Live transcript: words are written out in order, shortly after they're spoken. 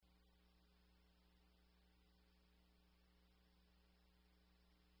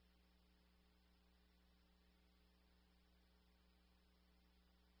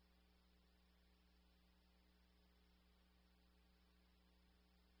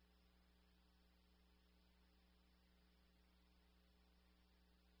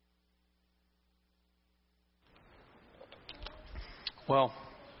Well,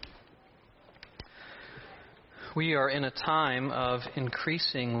 we are in a time of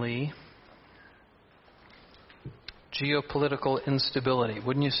increasingly geopolitical instability,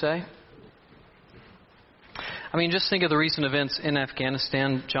 wouldn't you say? I mean, just think of the recent events in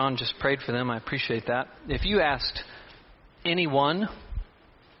Afghanistan. John just prayed for them. I appreciate that. If you asked anyone,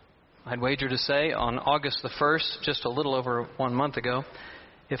 I'd wager to say, on August the 1st, just a little over 1 month ago,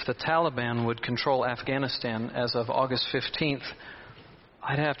 if the Taliban would control Afghanistan as of August 15th,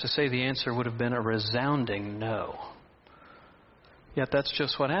 I'd have to say the answer would have been a resounding no. Yet that's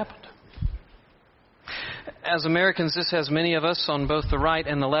just what happened. As Americans, this has many of us on both the right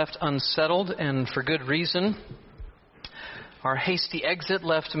and the left unsettled, and for good reason. Our hasty exit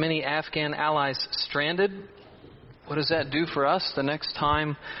left many Afghan allies stranded. What does that do for us the next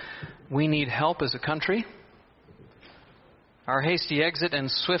time we need help as a country? Our hasty exit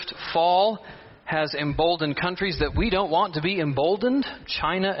and swift fall has emboldened countries that we don't want to be emboldened.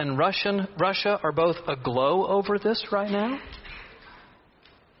 China and Russia are both aglow over this right now.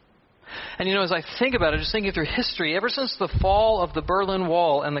 And as I think about it, just thinking through history, ever since the fall of the Berlin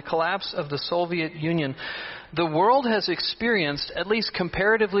Wall and the collapse of the Soviet Union, the world has experienced, at least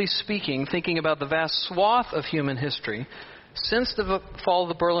comparatively speaking, thinking about the vast swath of human history, since the fall of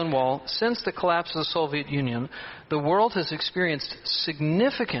the Berlin Wall, since the collapse of the Soviet Union, the world has experienced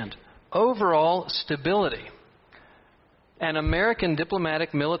significant overall stability. And American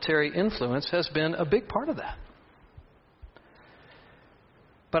diplomatic military influence has been a big part of that.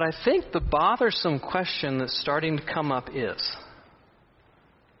 But I think the bothersome question that's starting to come up is,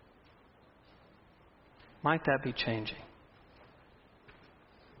 might that be changing?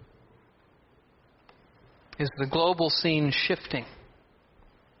 Is the global scene shifting?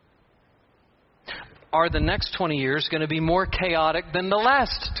 Are the next 20 years going to be more chaotic than the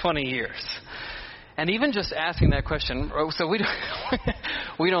last 20 years? And even just asking that question, so we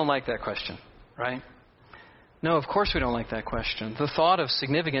don't like that question, right? No, of course we don't like that question. The thought of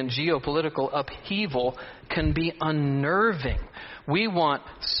significant geopolitical upheaval can be unnerving. We want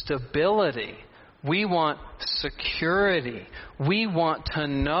stability. We want security. We want to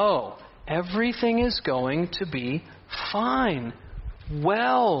know everything is going to be fine,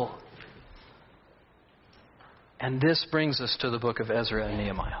 well. And this brings us to the book of Ezra and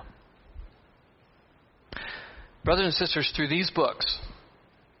Nehemiah. Brothers and sisters, through these books,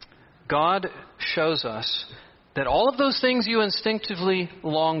 God shows us that all of those things you instinctively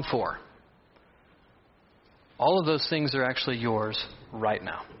long for, all of those things are actually yours right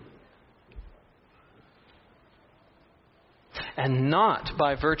now. And not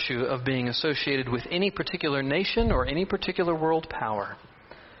by virtue of being associated with any particular nation or any particular world power,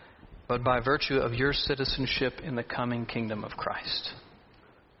 but by virtue of your citizenship in the coming kingdom of Christ.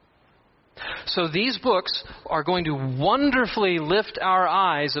 So these books are going to wonderfully lift our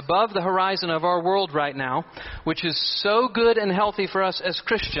eyes above the horizon of our world right now, which is so good and healthy for us as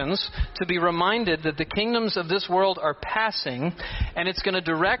Christians to be reminded that the kingdoms of this world are passing, and it's going to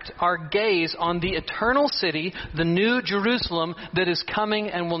direct our gaze on the eternal city, the new Jerusalem that is coming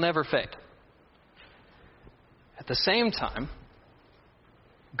and will never fade. At the same time,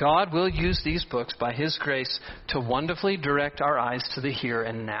 God will use these books by His grace to wonderfully direct our eyes to the here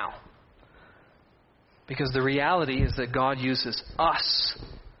and now. Because the reality is that God uses us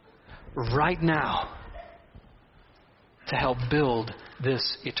right now to help build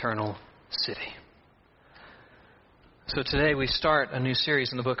this eternal city. So today we start a new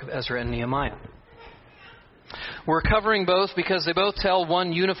series in the book of Ezra and Nehemiah. We're covering both because they both tell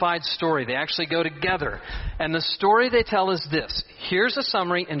one unified story. They actually go together. And the story they tell is this. Here's a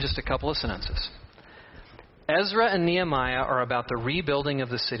summary in just a couple of sentences. Ezra and Nehemiah are about the rebuilding of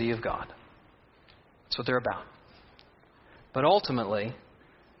the city of God. That's what they're about. But ultimately,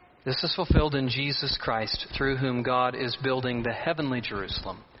 this is fulfilled in Jesus Christ, through whom God is building the heavenly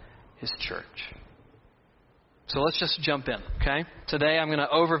Jerusalem, His church. So let's just jump in, okay? Today I'm going to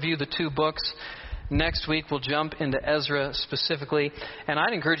overview the two books. Next week we'll jump into Ezra specifically. And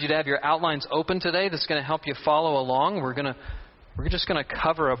I'd encourage you to have your outlines open today. That's going to help you follow along. We're just going to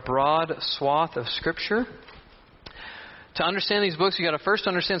cover a broad swath of Scripture. To understand these books, you've got to first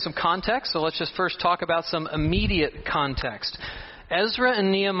understand some context. So let's just first talk about some immediate context. Ezra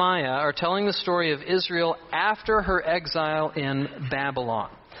and Nehemiah are telling the story of Israel after her exile in Babylon.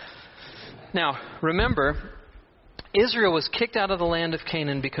 Now, remember, Israel was kicked out of the land of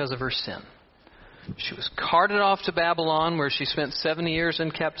Canaan because of her sin. She was carted off to Babylon, where she spent 70 years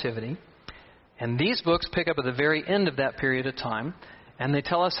in captivity. And these books pick up at the very end of that period of time. And they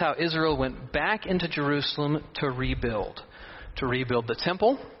tell us how Israel went back into Jerusalem to rebuild the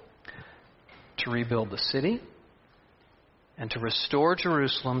temple, to rebuild the city, and to restore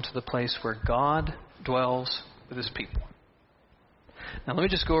Jerusalem to the place where God dwells with his people. Now let me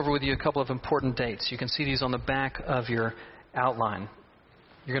just go over with you a couple of important dates. You can see these on the back of your outline.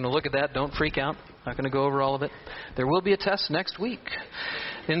 You're going to look at that. Don't freak out. I'm not going to go over all of it. There will be a test next week.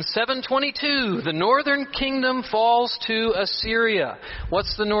 In 722, the northern kingdom falls to Assyria.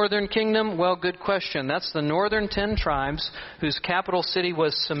 What's the northern kingdom? Well, good question. That's the northern 10 tribes whose capital city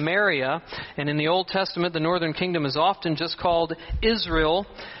was Samaria. And in the Old Testament, the northern kingdom is often just called Israel.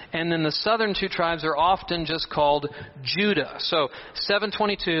 And then the southern 2 tribes are often just called Judah. So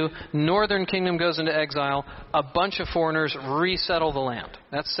 722, northern kingdom goes into exile. A bunch of foreigners resettle the land.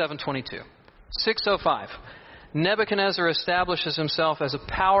 That's 722. 605. Nebuchadnezzar establishes himself as a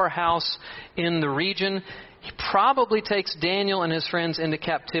powerhouse in the region. He probably takes Daniel and his friends into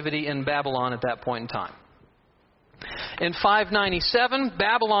captivity in Babylon at that point in time. In 597,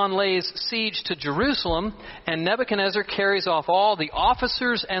 Babylon lays siege to Jerusalem, and Nebuchadnezzar carries off all the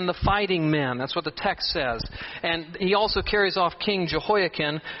officers and the fighting men. That's what the text says. And he also carries off King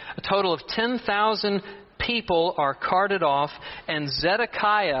Jehoiakim. A total of 10,000 people are carted off, and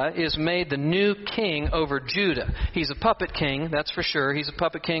Zedekiah is made the new king over Judah. He's a puppet king, that's for sure. He's a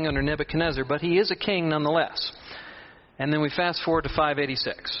puppet king under Nebuchadnezzar, but he is a king nonetheless. And then we fast forward to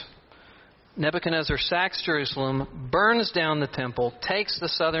 586. Nebuchadnezzar sacks Jerusalem, burns down the temple, takes the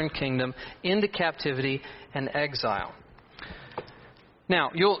southern kingdom into captivity and exile.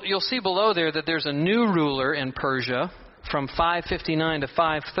 Now, you'll see below there that there's a new ruler in Persia from 559 to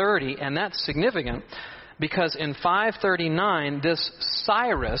 530, and that's significant because in 539, this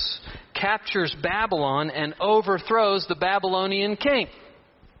Cyrus captures Babylon and overthrows the Babylonian king.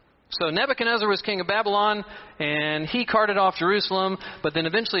 So Nebuchadnezzar was king of Babylon, and he carted off Jerusalem. But then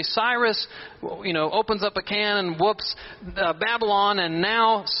eventually Cyrus, opens up a can and whoops Babylon. And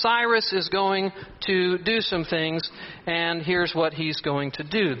now Cyrus is going to do some things. And here's what he's going to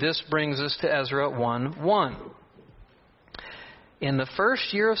do. This brings us to Ezra 1:1. In the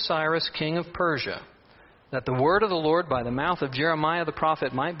first year of Cyrus, king of Persia, that the word of the Lord by the mouth of Jeremiah the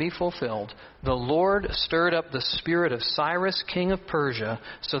prophet might be fulfilled, the Lord stirred up the spirit of Cyrus, king of Persia,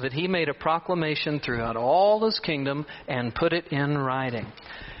 so that he made a proclamation throughout all his kingdom and put it in writing.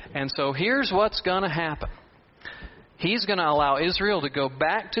 And so here's what's going to happen. He's going to allow Israel to go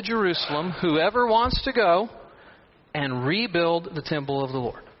back to Jerusalem, whoever wants to go, and rebuild the temple of the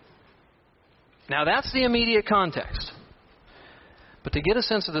Lord. Now that's the immediate context. But to get a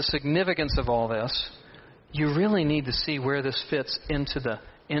sense of the significance of all this, you really need to see where this fits into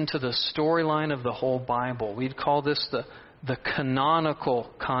the storyline of the whole Bible. We'd call this the canonical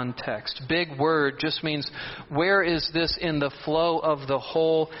context. Big word just means where is this in the flow of the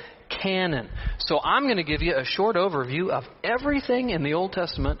whole canon. So I'm going to give you a short overview of everything in the Old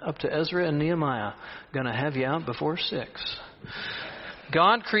Testament up to Ezra and Nehemiah. Going to have you out before 6.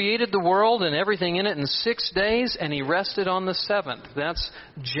 God created the world and everything in it in 6 days, and he rested on the 7th. That's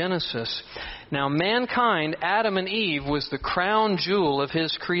Genesis. Now, mankind, Adam and Eve, was the crown jewel of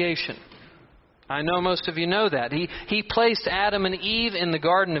his creation. I know most of you know that. He placed Adam and Eve in the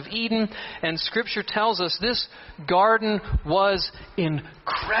Garden of Eden, and Scripture tells us this garden was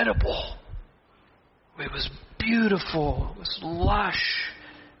incredible. It was beautiful. It was lush.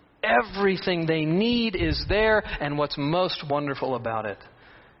 Everything they need is there, and what's most wonderful about it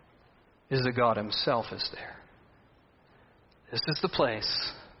is that God himself is there. This is the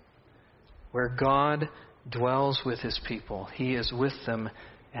place where God dwells with his people. He is with them,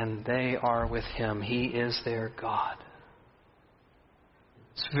 and they are with him. He is their God.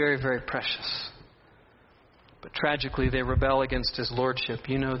 It's very, very precious. But tragically, they rebel against his lordship.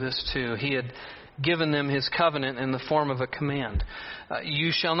 You know this too. He had given them his covenant in the form of a command. You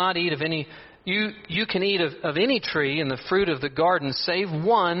shall not eat of any. You can eat of any tree in the fruit of the garden, save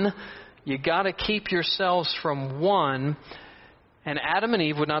one. You got to keep yourselves from one. And Adam and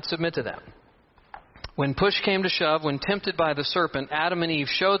Eve would not submit to that. When push came to shove, when tempted by the serpent, Adam and Eve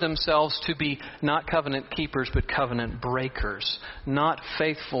showed themselves to be not covenant keepers, but covenant breakers. Not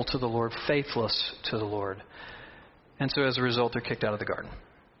faithful to the Lord, faithless to the Lord. And so as a result, they're kicked out of the garden.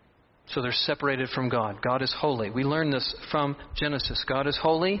 So they're separated from God. God is holy. We learn this from Genesis. God is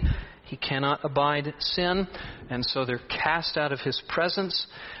holy. He cannot abide sin. And so they're cast out of his presence.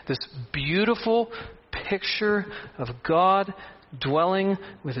 This beautiful picture of God dwelling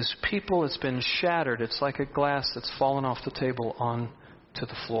with his people, it's been shattered. It's like a glass that's fallen off the table onto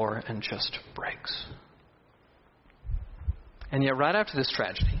the floor and just breaks. And yet right after this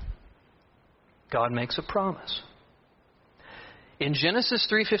tragedy, God makes a promise. In Genesis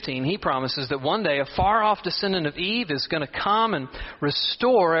 3:15, he promises that one day a far-off descendant of Eve is going to come and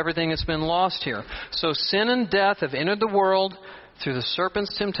restore everything that's been lost here. So sin and death have entered the world through the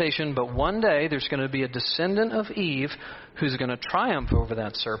serpent's temptation, but one day there's going to be a descendant of Eve who's going to triumph over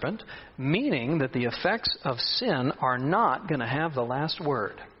that serpent, meaning that the effects of sin are not going to have the last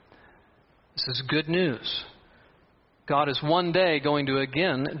word. This is good news. God is one day going to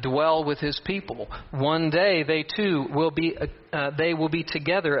again dwell with His people. One day they too will be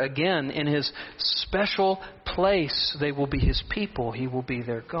together again in His special place. They will be His people. He will be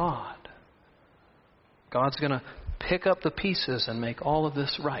their God. God's going to pick up the pieces and make all of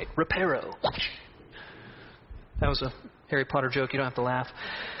this right. Reparo. That was a Harry Potter joke. You don't have to laugh.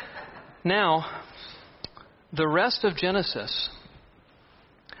 Now, the rest of Genesis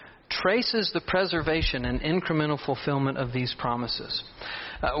traces the preservation and incremental fulfillment of these promises.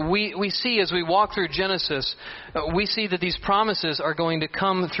 We see as we walk through Genesis, we see that these promises are going to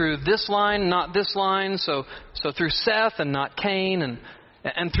come through this line, not this line. So through Seth and not Cain,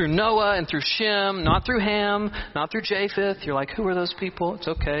 and through Noah and through Shem, not through Ham, not through Japheth. You're like, who are those people? It's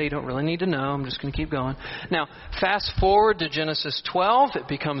okay. You don't really need to know. I'm just going to keep going. Now, fast forward to Genesis 12. It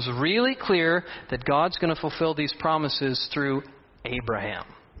becomes really clear that God's going to fulfill these promises through Abraham.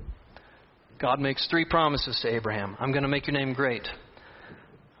 God makes 3 promises to Abraham. I'm going to make your name great.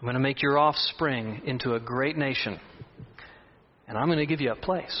 I'm going to make your offspring into a great nation. And I'm going to give you a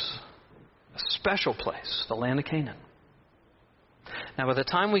place, a special place, the land of Canaan. Now, by the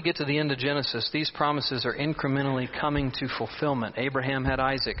time we get to the end of Genesis, these promises are incrementally coming to fulfillment. Abraham had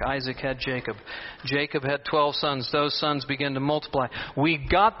Isaac. Isaac had Jacob. Jacob had 12 sons. Those sons began to multiply. We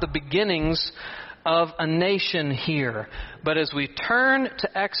got the beginnings of a nation here. But as we turn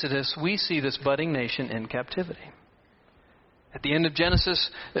to Exodus, we see this budding nation in captivity. At the end of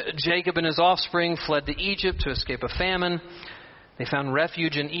Genesis, Jacob and his offspring fled to Egypt to escape a famine. They found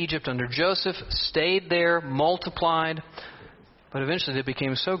refuge in Egypt under Joseph, stayed there, multiplied. But eventually they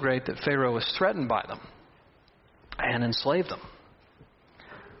became so great that Pharaoh was threatened by them and enslaved them.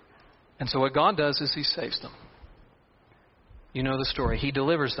 And so what God does is He saves them. You know the story. He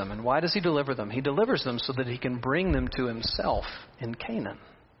delivers them. And why does He deliver them? He delivers them so that He can bring them to Himself in Canaan.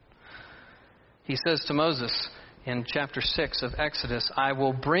 He says to Moses in chapter 6 of Exodus, I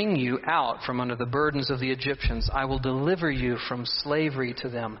will bring you out from under the burdens of the Egyptians. I will deliver you from slavery to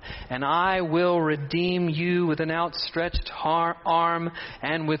them. And I will redeem you with an outstretched arm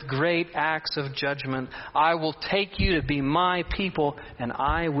and with great acts of judgment. I will take you to be my people, and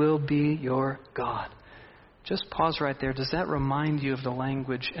I will be your God. Just pause right there. Does that remind you of the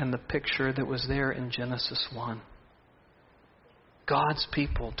language and the picture that was there in Genesis 1? God's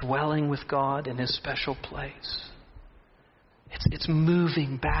people dwelling with God in His special place. It's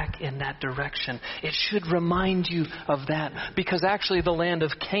moving back in that direction. It should remind you of that, because actually the land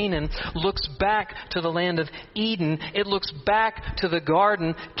of Canaan looks back to the land of Eden. It looks back to the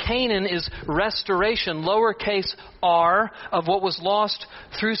garden. Canaan is restoration, lowercase r, of what was lost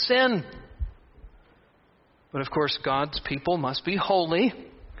through sin. But of course, God's people must be holy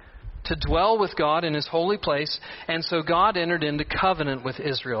to dwell with God in His holy place. And so God entered into covenant with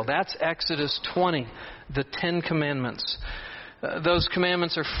Israel. That's Exodus 20, the 10 Commandments. Those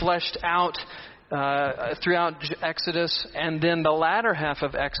commandments are fleshed out throughout Exodus. And then the latter half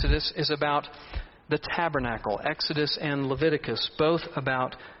of Exodus is about the tabernacle. Exodus and Leviticus, both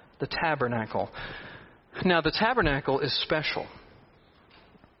about the tabernacle. Now, the tabernacle is special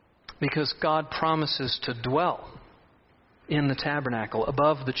because God promises to dwell in the tabernacle,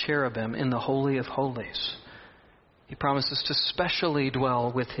 above the cherubim, in the Holy of Holies. He promises to specially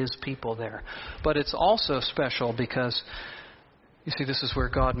dwell with His people there. But it's also special because, you see, this is where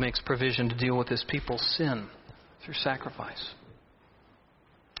God makes provision to deal with His people's sin through sacrifice.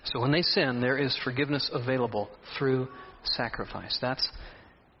 So when they sin, there is forgiveness available through sacrifice. That's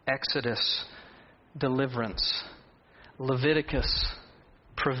Exodus, deliverance. Leviticus,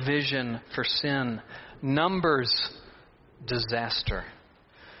 provision for sin. Numbers, disaster.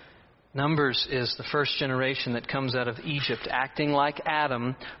 Numbers is the first generation that comes out of Egypt, acting like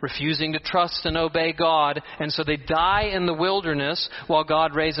Adam, refusing to trust and obey God. And so they die in the wilderness while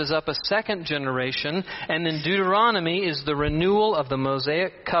God raises up a second generation. And then Deuteronomy is the renewal of the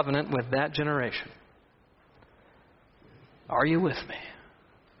Mosaic covenant with that generation. Are you with me?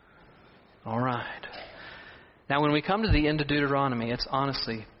 All right. Now, when we come to the end of Deuteronomy, it's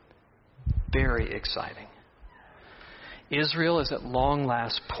honestly very exciting. Israel is at long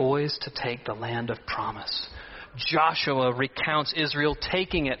last poised to take the land of promise. Joshua recounts Israel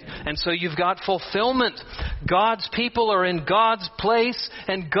taking it. And so you've got fulfillment. God's people are in God's place,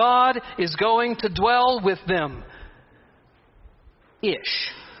 and God is going to dwell with them.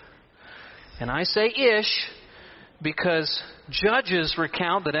 Ish. And I say ish because Judges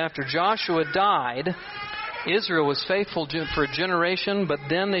recount that after Joshua died, Israel was faithful for a generation, but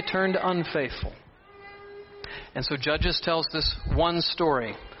then they turned unfaithful. And so Judges tells this one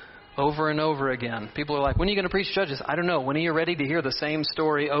story over and over again. People are like, when are you going to preach Judges? I don't know. When are you ready to hear the same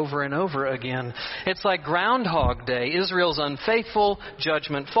story over and over again? It's like Groundhog Day. Israel's unfaithful.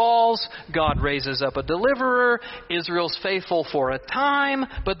 Judgment falls. God raises up a deliverer. Israel's faithful for a time,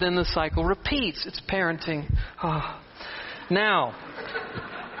 but then the cycle repeats. It's parenting. Oh. Now,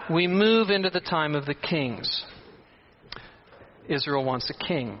 we move into the time of the kings. Israel wants a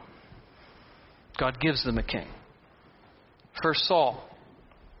king. God gives them a king. First Saul.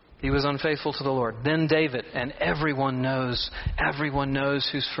 He was unfaithful to the Lord. Then David, and everyone knows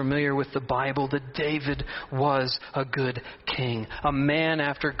who's familiar with the Bible that David was a good king, a man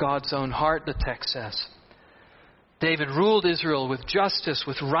after God's own heart, the text says. David ruled Israel with justice,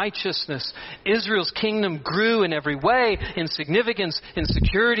 with righteousness. Israel's kingdom grew in every way, in significance, in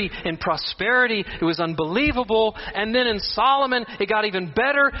security, in prosperity. It was unbelievable. And then in Solomon, it got even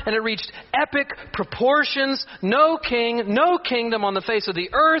better and it reached epic proportions. No king, no kingdom on the face of the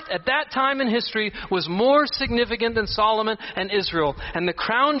earth at that time in history was more significant than Solomon and Israel. And the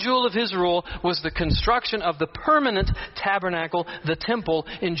crown jewel of his rule was the construction of the permanent tabernacle, the temple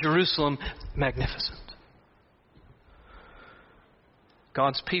in Jerusalem. Magnificent.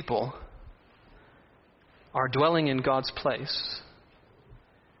 God's people are dwelling in God's place,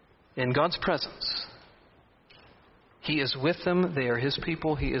 in God's presence. He is with them. They are His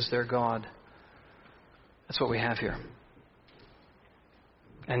people. He is their God. That's what we have here.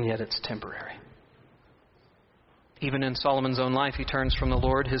 And yet it's temporary. Even in Solomon's own life, he turns from the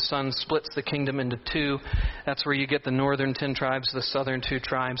Lord. His son splits the kingdom into two. That's where you get the northern 10 tribes, the southern 2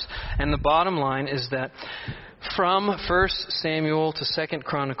 tribes. And the bottom line is that from 1 Samuel to 2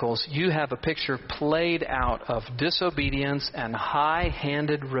 Chronicles, you have a picture played out of disobedience and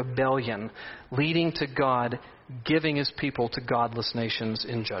high-handed rebellion leading to God giving His people to godless nations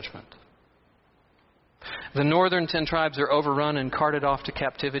in judgment. The northern 10 tribes are overrun and carted off to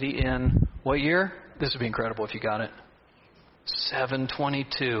captivity in what year? This would be incredible if you got it.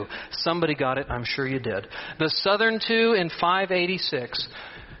 722. Somebody got it. I'm sure you did. The southern 2 in 586.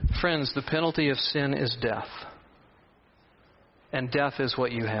 Friends, the penalty of sin is death. And death is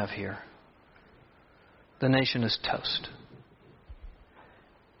what you have here. The nation is toast.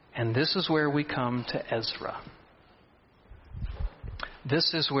 And this is where we come to Ezra.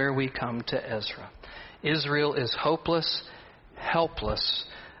 This is where we come to Ezra. Israel is hopeless, helpless,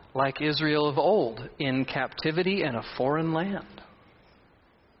 like Israel of old, in captivity in a foreign land.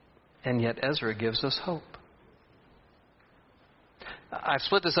 And yet Ezra gives us hope. I've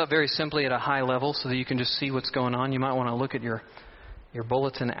split this up very simply at a high level so that you can just see what's going on. You might want to look at your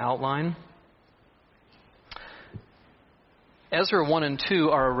bulletin outline. Ezra 1 and 2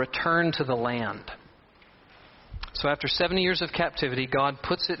 are a return to the land. So after 70 years of captivity, God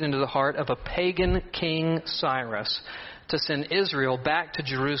puts it into the heart of a pagan king, Cyrus, to send Israel back to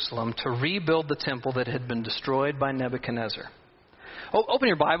Jerusalem to rebuild the temple that had been destroyed by Nebuchadnezzar. Open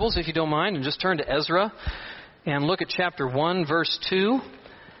your Bibles, if you don't mind, and just turn to Ezra and look at chapter 1, verse 2.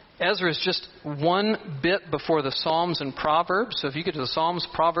 Ezra is just one bit before the Psalms and Proverbs. So if you get to the Psalms,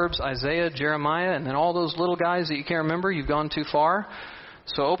 Proverbs, Isaiah, Jeremiah, and then all those little guys that you can't remember, you've gone too far.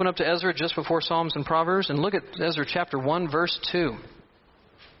 So open up to Ezra just before Psalms and Proverbs and look at Ezra chapter 1, verse 2.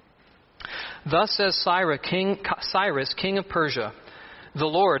 Thus says Cyrus, king of Persia, the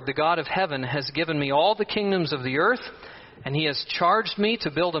Lord, the God of heaven, has given me all the kingdoms of the earth, and He has charged me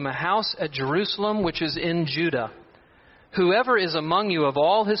to build Him a house at Jerusalem, which is in Judah. Whoever is among you of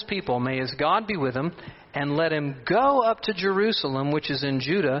all His people, may His God be with him, and let him go up to Jerusalem, which is in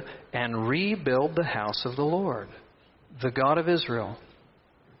Judah, and rebuild the house of the Lord, the God of Israel.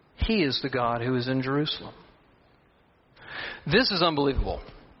 He is the God who is in Jerusalem. This is unbelievable.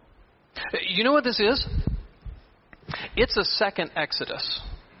 You know what this is? It's a second Exodus.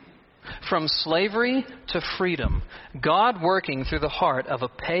 From slavery to freedom. God working through the heart of a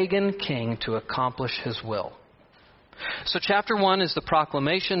pagan king to accomplish His will. So chapter 1 is the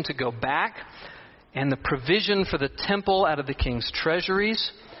proclamation to go back and the provision for the temple out of the king's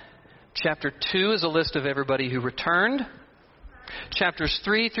treasuries. Chapter 2 is a list of everybody who returned. Chapters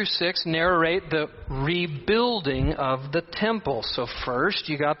 3 through 6 narrate the rebuilding of the temple. So first,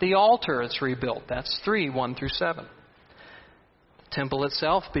 you got the altar. It's rebuilt. That's 3, 1 through 7. The temple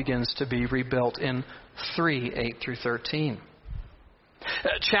itself begins to be rebuilt in 3, 8 through 13.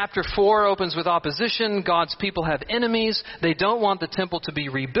 Chapter 4 opens with opposition. God's people have enemies. They don't want the temple to be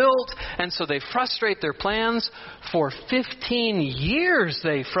rebuilt, and so they frustrate their plans. For 15 years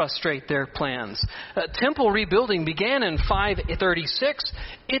they frustrate their plans. Temple rebuilding began in 536.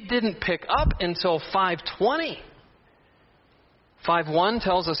 It didn't pick up until 520. 5:1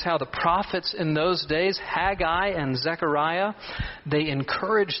 tells us how the prophets in those days, Haggai and Zechariah, they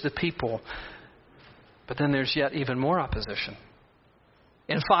encouraged the people. But then there's yet even more opposition.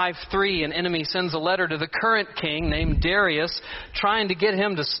 In 5:3, an enemy sends a letter to the current king named Darius, trying to get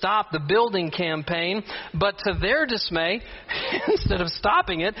him to stop the building campaign. But to their dismay, instead of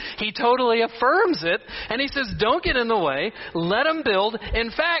stopping it, he totally affirms it. And he says, don't get in the way. Let them build. In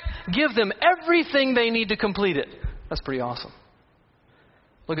fact, give them everything they need to complete it. That's pretty awesome.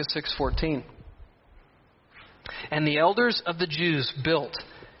 Look at 6:14. And the elders of the Jews built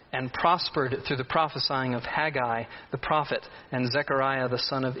and prospered through the prophesying of Haggai the prophet and Zechariah the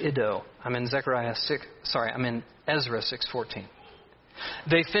son of Iddo. I'm in Ezra 6:14.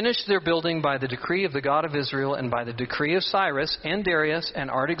 They finished their building by the decree of the God of Israel and by the decree of Cyrus and Darius and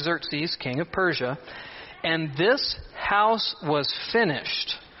Artaxerxes, king of Persia. And this house was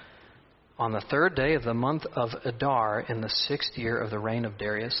finished on the 3rd day of the month of Adar in the 6th year of the reign of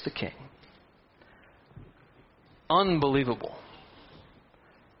Darius the king. Unbelievable.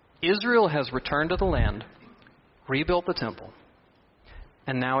 Israel has returned to the land, rebuilt the temple,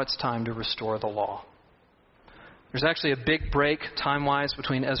 and now it's time to restore the law. There's actually a big break time-wise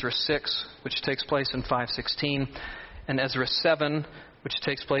between Ezra 6, which takes place in 516, and Ezra 7, which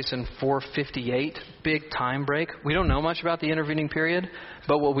takes place in 458. Big time break. We don't know much about the intervening period,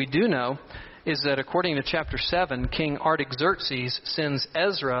 but what we do know is that according to chapter 7, King Artaxerxes sends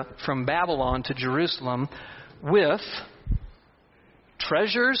Ezra from Babylon to Jerusalem with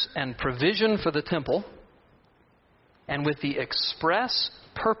treasures and provision for the temple, and with the express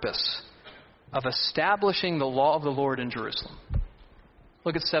purpose of establishing the law of the Lord in Jerusalem.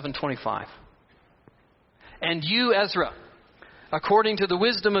 Look at 7:25. And you, Ezra, according to the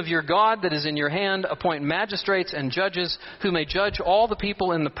wisdom of your God that is in your hand, appoint magistrates and judges who may judge all the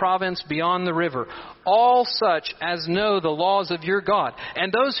people in the province beyond the river, all such as know the laws of your God.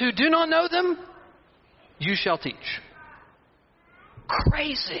 And those who do not know them, you shall teach.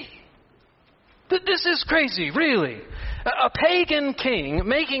 Crazy. This is crazy, really. A pagan king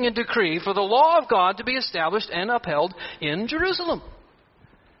making a decree for the law of God to be established and upheld in Jerusalem.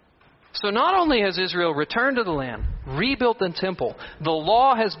 So not only has Israel returned to the land, rebuilt the temple, the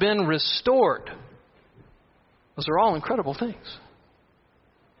law has been restored. Those are all incredible things.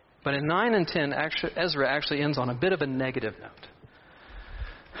 But in 9 and 10, Ezra actually ends on a bit of a negative note.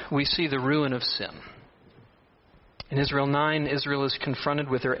 We see the ruin of sin. In Israel 9, Israel is confronted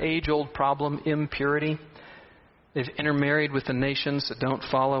with their age-old problem, impurity. They've intermarried with the nations that don't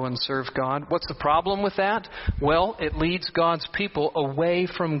follow and serve God. What's the problem with that? Well, it leads God's people away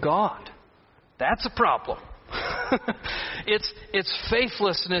from God. That's a problem. It's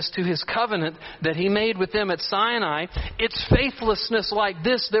faithlessness to His covenant that He made with them at Sinai. It's faithlessness like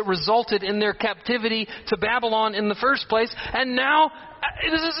this that resulted in their captivity to Babylon in the first place. And now,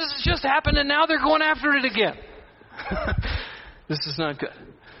 this has just happened, and now they're going after it again. This is not good.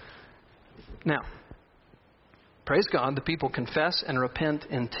 Now, praise God, the people confess and repent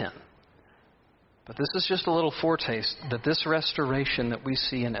in 10. But this is just a little foretaste that this restoration that we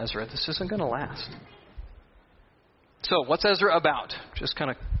see in Ezra, this isn't going to last. So, what's Ezra about? Just kind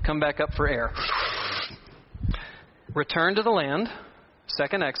of come back up for air. Return to the land,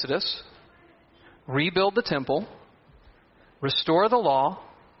 second Exodus, rebuild the temple, restore the law,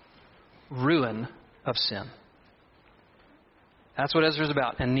 ruin of sin. That's what Ezra's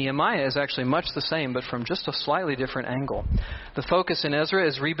about. And Nehemiah is actually much the same, but from just a slightly different angle. The focus in Ezra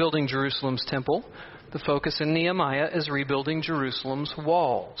is rebuilding Jerusalem's temple. The focus in Nehemiah is rebuilding Jerusalem's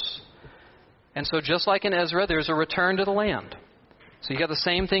walls. And so just like in Ezra, there's a return to the land. So you got the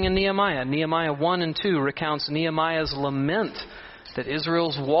same thing in Nehemiah. Nehemiah 1 and 2 recounts Nehemiah's lament that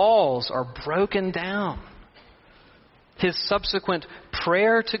Israel's walls are broken down. His subsequent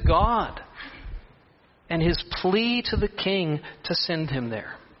prayer to God, and his plea to the king to send him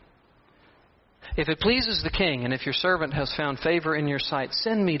there. If it pleases the king, and if your servant has found favor in your sight,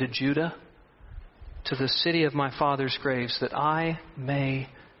 send me to Judah, to the city of my father's graves, that I may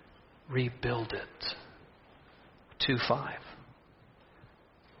rebuild it. 2:5.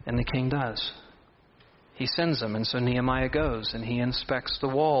 And the king does. He sends them, and so Nehemiah goes, and he inspects the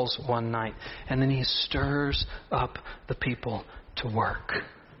walls one night, and then he stirs up the people to work.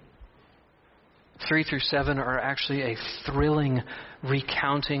 3 through 7 are actually a thrilling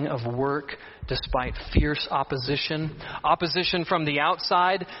recounting of work despite fierce opposition. Opposition from the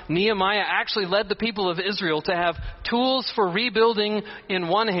outside. Nehemiah actually led the people of Israel to have tools for rebuilding in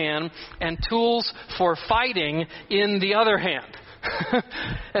one hand and tools for fighting in the other hand.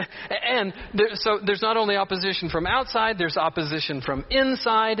 And so there's not only opposition from outside, there's opposition from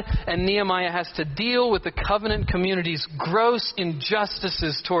inside, and Nehemiah has to deal with the covenant community's gross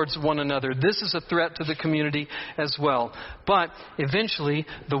injustices towards one another. This is a threat to the community as well. But eventually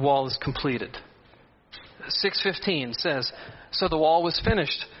the wall is completed. 6:15 says, "So the wall was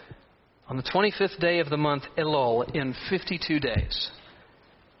finished on the 25th day of the month Elul in 52 days.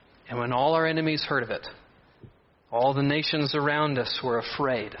 And when all our enemies heard of it, all the nations around us were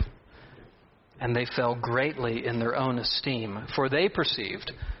afraid, and they fell greatly in their own esteem, for they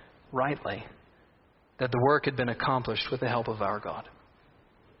perceived, rightly, that the work had been accomplished with the help of our God."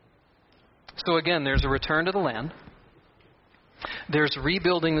 So again, there's a return to the land. There's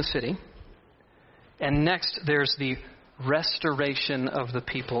rebuilding the city. And next, there's the restoration of the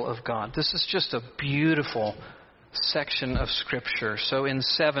people of God. This is just a beautiful section of Scripture. So in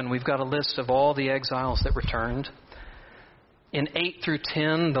 7, we've got a list of all the exiles that returned. In 8 through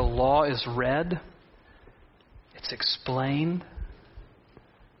 10, the law is read. It's explained.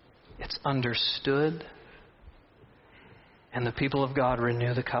 It's understood. And the people of God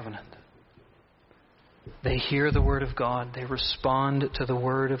renew the covenant. They hear the Word of God. They respond to the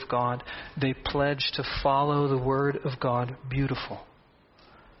Word of God. They pledge to follow the Word of God. Beautiful.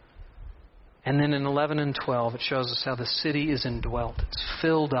 And then in 11 and 12, it shows us how the city is indwelt. It's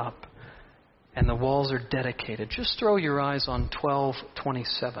filled up. And the walls are dedicated. Just throw your eyes on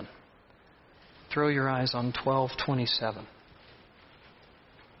 12:27. Throw your eyes on 12:27.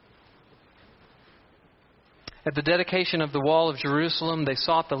 At the dedication of the wall of Jerusalem, they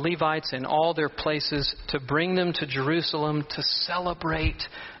sought the Levites in all their places to bring them to Jerusalem to celebrate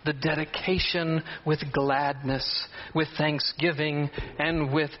the dedication with gladness, with thanksgiving,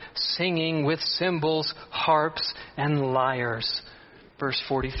 and with singing, with cymbals, harps, and lyres. Verse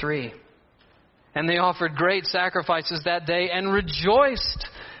 43. "And they offered great sacrifices that day and rejoiced,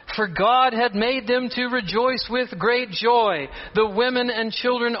 for God had made them to rejoice with great joy. The women and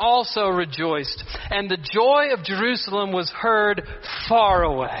children also rejoiced, and the joy of Jerusalem was heard far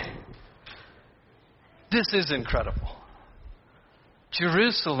away." This is incredible.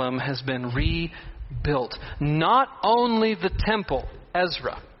 Jerusalem has been rebuilt. Not only the temple,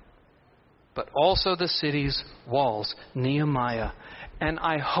 Ezra, but also the city's walls, Nehemiah. And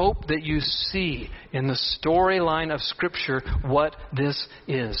I hope that you see in the storyline of Scripture what this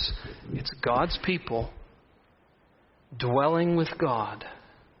is. It's God's people dwelling with God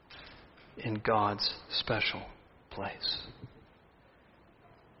in God's special place.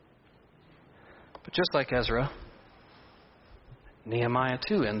 But just like Ezra, Nehemiah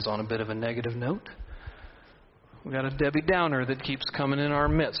too ends on a bit of a negative note. We've got a Debbie Downer that keeps coming in our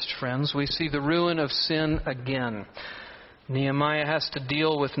midst, friends. We see the ruin of sin again. Nehemiah has to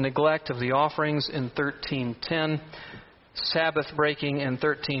deal with neglect of the offerings in 13:10, Sabbath breaking in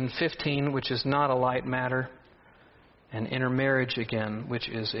 13:15, which is not a light matter, and intermarriage again, which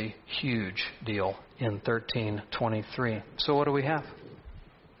is a huge deal in 13:23. So what do we have?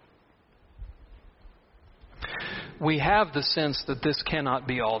 We have the sense that this cannot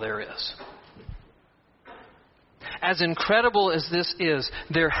be all there is. As incredible as this is,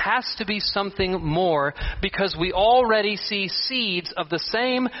 there has to be something more, because we already see seeds of the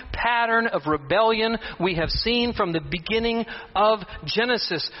same pattern of rebellion we have seen from the beginning of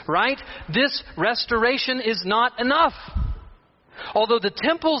Genesis, right? This restoration is not enough. Although the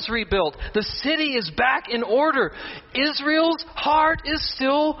temple's rebuilt, the city is back in order, Israel's heart is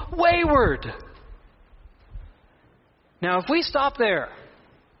still wayward. Now, if we stop there,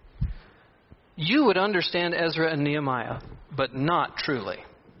 you would understand Ezra and Nehemiah, but not truly.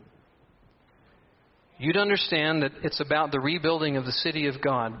 You'd understand that it's about the rebuilding of the city of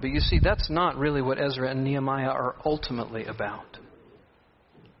God. But you see, that's not really what Ezra and Nehemiah are ultimately about.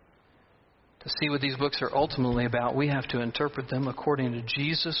 To see what these books are ultimately about, we have to interpret them according to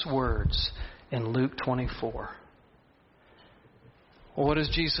Jesus' words in Luke 24. Well, what does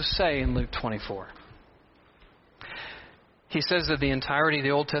Jesus say in Luke 24? He says that the entirety of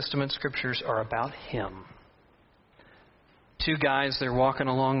the Old Testament Scriptures are about Him. Two guys, they're walking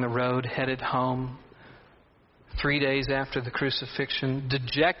along the road, headed home, 3 days after the crucifixion,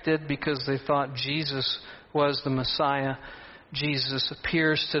 dejected because they thought Jesus was the Messiah. Jesus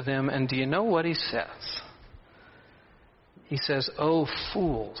appears to them, and do you know what He says? He says, "O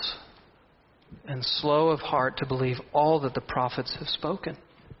fools, and slow of heart to believe all that the prophets have spoken.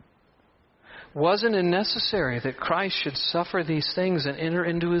 Wasn't it necessary that Christ should suffer these things and enter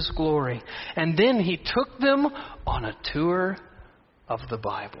into His glory? And then He took them on a tour of the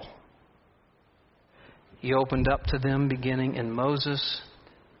Bible. He opened up to them beginning in Moses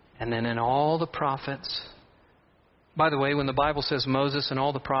and then in all the prophets. By the way, when the Bible says Moses and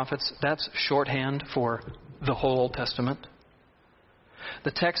all the prophets, that's shorthand for the whole Old Testament.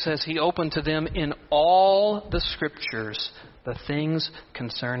 The text says He opened to them in all the Scriptures the things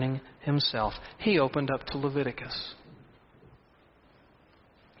concerning Himself. He opened up to Leviticus.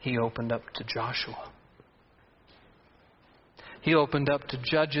 He opened up to Joshua. He opened up to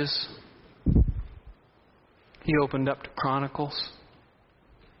Judges. He opened up to Chronicles.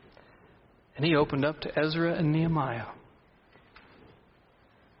 And He opened up to Ezra and Nehemiah.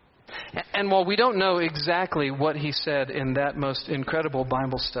 And while we don't know exactly what He said in that most incredible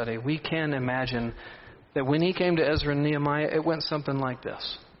Bible study, we can imagine that when He came to Ezra and Nehemiah, it went something like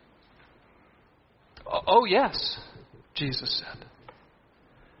this. Oh, yes, Jesus said.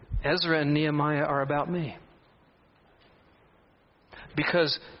 Ezra and Nehemiah are about me.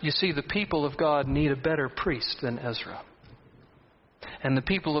 Because, you see, the people of God need a better priest than Ezra. And the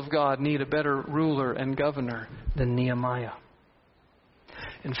people of God need a better ruler and governor than Nehemiah.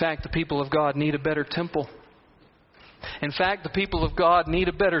 In fact, the people of God need a better temple. In fact, the people of God need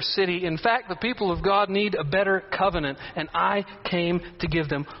a better city. In fact, the people of God need a better covenant. And I came to give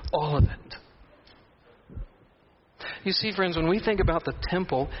them all of it. You see, friends, when we think about the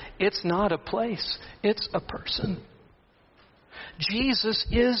temple, it's not a place. It's a person. Jesus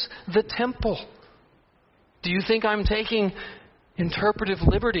is the temple. Do you think I'm taking interpretive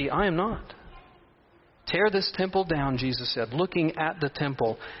liberty? I am not. Tear this temple down, Jesus said, looking at the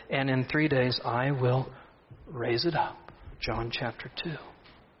temple, and in 3 days I will raise it up. John chapter 2.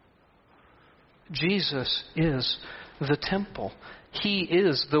 Jesus is the temple. He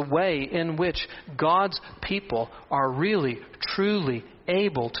is the way in which God's people are really, truly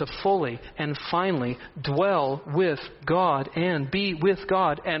able to fully and finally dwell with God and be with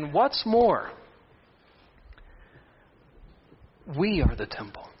God. And what's more, we are the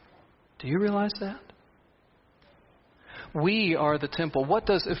temple. Do you realize that? We are the temple. What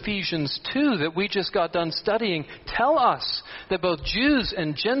does Ephesians 2 that we just got done studying tell us? That both Jews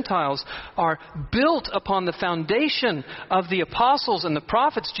and Gentiles are built upon the foundation of the apostles and the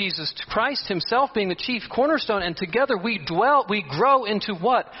prophets, Jesus Christ Himself being the chief cornerstone, and together we grow into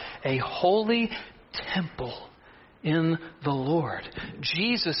what? A holy temple in the Lord.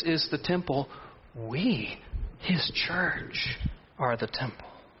 Jesus is the temple. We, His church, are the temple.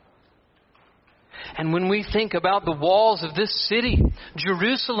 And when we think about the walls of this city,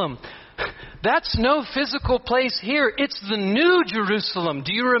 Jerusalem, that's no physical place here. It's the new Jerusalem.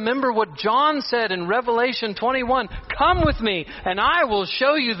 Do you remember what John said in Revelation 21? Come with me and I will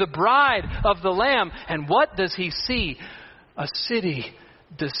show you the bride of the Lamb. And what does he see? A city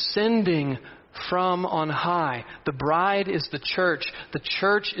descending from on high. The bride is the church. The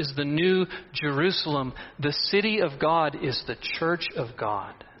church is the new Jerusalem. The city of God is the church of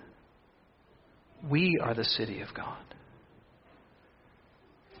God. We are the city of God.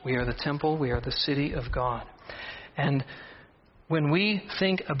 We are the temple. We are the city of God. And when we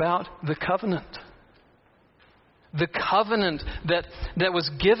think about the covenant that was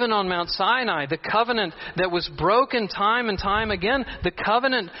given on Mount Sinai, the covenant that was broken time and time again, the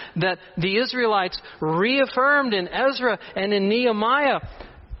covenant that the Israelites reaffirmed in Ezra and in Nehemiah,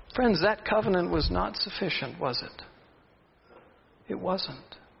 friends, that covenant was not sufficient, was it? It wasn't.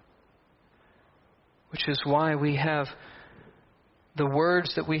 Which is why we have the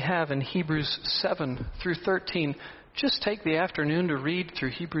words that we have in Hebrews 7 through 13. Just take the afternoon to read through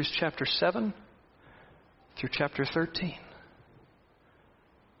Hebrews chapter 7 through chapter 13.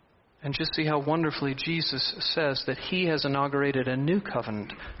 And just see how wonderfully Jesus says that He has inaugurated a new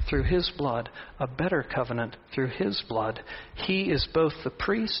covenant through His blood, a better covenant through His blood. He is both the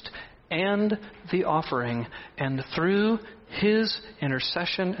priest and the offering, and through His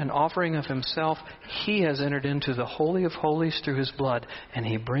intercession and offering of Himself, He has entered into the Holy of Holies through His blood, and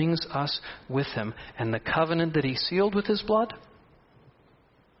He brings us with Him. And the covenant that He sealed with His blood,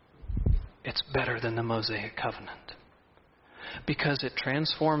 it's better than the Mosaic covenant, because it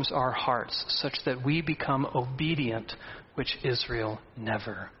transforms our hearts such that we become obedient, which Israel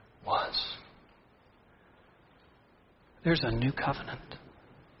never was. There's a new covenant.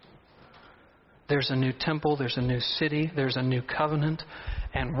 There's a new temple, there's a new city, there's a new covenant,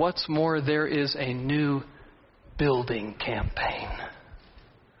 and what's more, there is a new building campaign.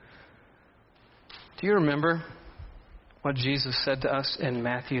 Do you remember what Jesus said to us in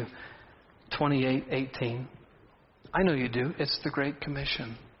Matthew 28:18? I know you do. It's the Great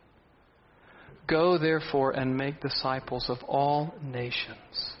Commission. Go therefore and make disciples of all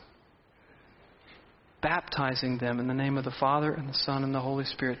nations, baptizing them in the name of the Father and the Son and the Holy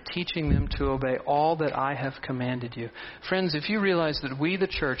Spirit, teaching them to obey all that I have commanded you. Friends, if you realize that we, the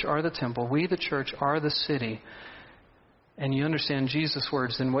church, are the temple, we, the church, are the city, and you understand Jesus'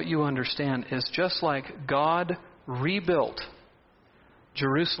 words, then what you understand is just like God rebuilt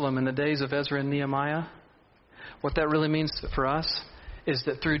Jerusalem in the days of Ezra and Nehemiah, what that really means for us is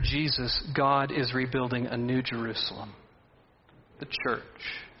that through Jesus, God is rebuilding a new Jerusalem, the church,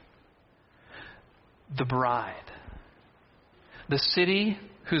 the bride, the city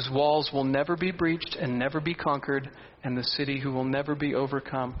whose walls will never be breached and never be conquered, and the city who will never be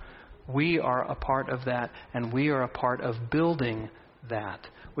overcome. We are a part of that, and we are a part of building that,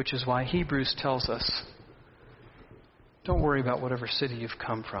 which is why Hebrews tells us, don't worry about whatever city you've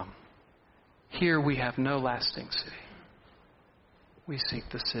come from. Here we have no lasting city. We seek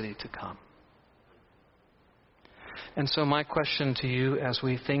the city to come. And so my question to you as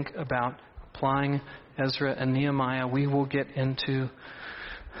we think about applying Ezra and Nehemiah, we will get into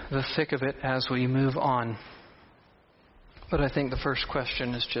the thick of it as we move on. But I think the first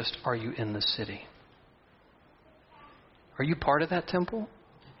question is just, are you in the city? Are you part of that temple?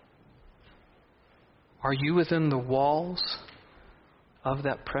 Are you within the walls of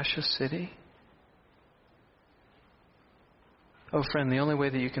that precious city? Oh, friend, the only way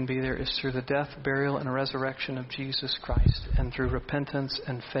that you can be there is through the death, burial, and resurrection of Jesus Christ, and through repentance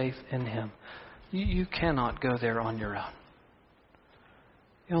and faith in Him. You cannot go there on your own.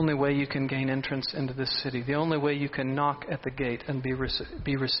 The only way you can gain entrance into this city, the only way you can knock at the gate and be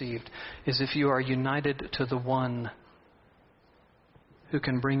received, is if you are united to the one who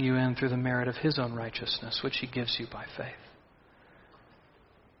can bring you in through the merit of His own righteousness, which He gives you by faith.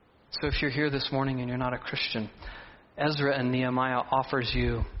 So if you're here this morning and you're not a Christian, Ezra and Nehemiah offers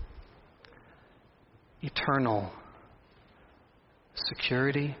you eternal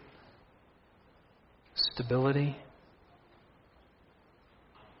security, stability,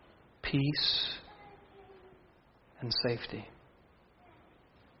 peace, and safety.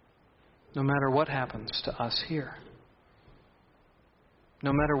 No matter what happens to us here,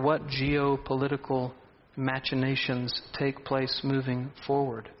 no matter what geopolitical machinations take place moving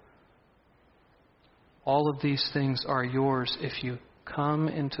forward, all of these things are yours if you come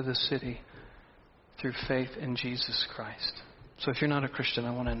into the city through faith in Jesus Christ. So if you're not a Christian,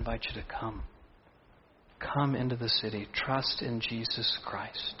 I want to invite you to come. Come into the city. Trust in Jesus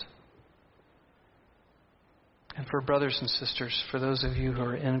Christ. And for brothers and sisters, for those of you who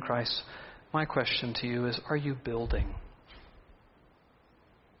are in Christ, my question to you is, are you building?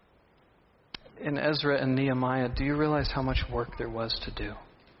 In Ezra and Nehemiah, do you realize how much work there was to do?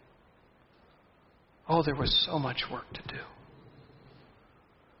 Oh, there was so much work to do.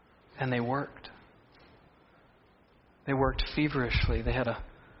 And they worked. They worked feverishly. They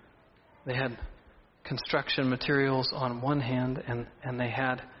had construction materials on one hand, and they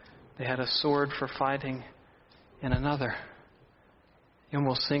had a sword for fighting in another. You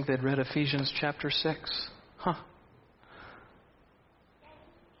almost think they'd read Ephesians chapter 6.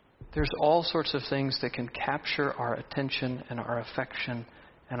 There's all sorts of things that can capture our attention and our affection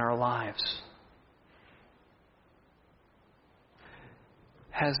and our lives.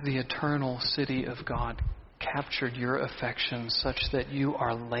 Has the eternal city of God captured your affection such that you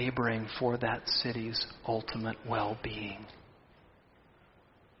are laboring for that city's ultimate well-being?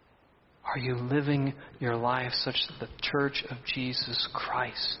 Are you living your life such that the church of Jesus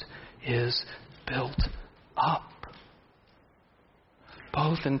Christ is built up?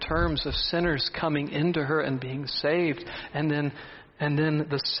 Both in terms of sinners coming into her and being saved, and then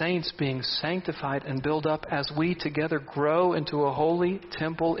the saints being sanctified and built up as we together grow into a holy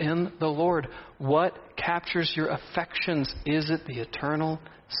temple in the Lord. What captures your affections? Is it the eternal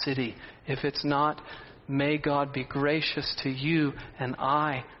city? If it's not, may God be gracious to you and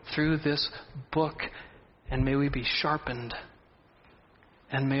I through this book, and may we be sharpened,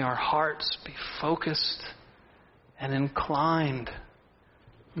 and may our hearts be focused and inclined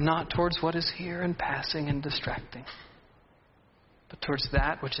not towards what is here and passing and distracting, but towards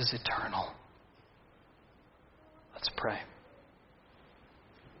that which is eternal. Let's pray.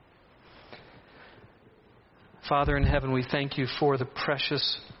 Father in heaven, we thank you for the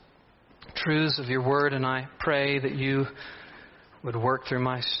precious truths of your word, and I pray that you would work through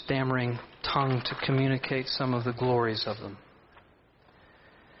my stammering tongue to communicate some of the glories of them.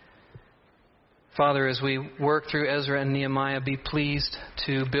 Father, as we work through Ezra and Nehemiah, be pleased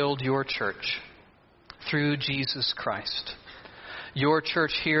to build your church through Jesus Christ. Your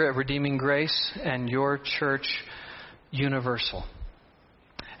church here at Redeeming Grace and your church universal.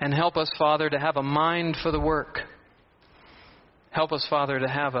 And help us, Father, to have a mind for the work. Help us, Father, to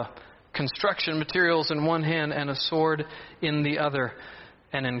have a construction materials in one hand and a sword in the other.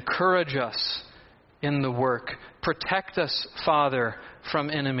 And encourage us in the work. Protect us, Father, from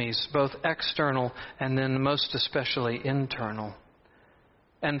enemies, both external and then most especially internal.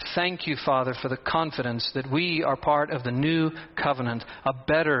 And thank you, Father, for the confidence that we are part of the new covenant, a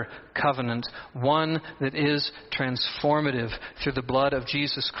better covenant, one that is transformative through the blood of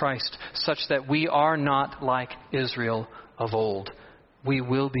Jesus Christ, such that we are not like Israel of old. We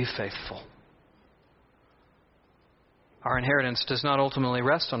will be faithful. Our inheritance does not ultimately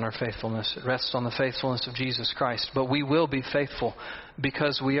rest on our faithfulness. It rests on the faithfulness of Jesus Christ. But we will be faithful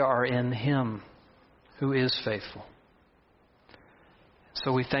because we are in Him who is faithful.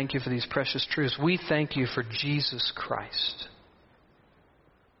 So we thank you for these precious truths. We thank you for Jesus Christ.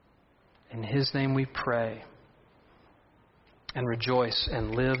 In His name we pray and rejoice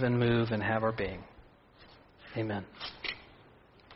and live and move and have our being. Amen.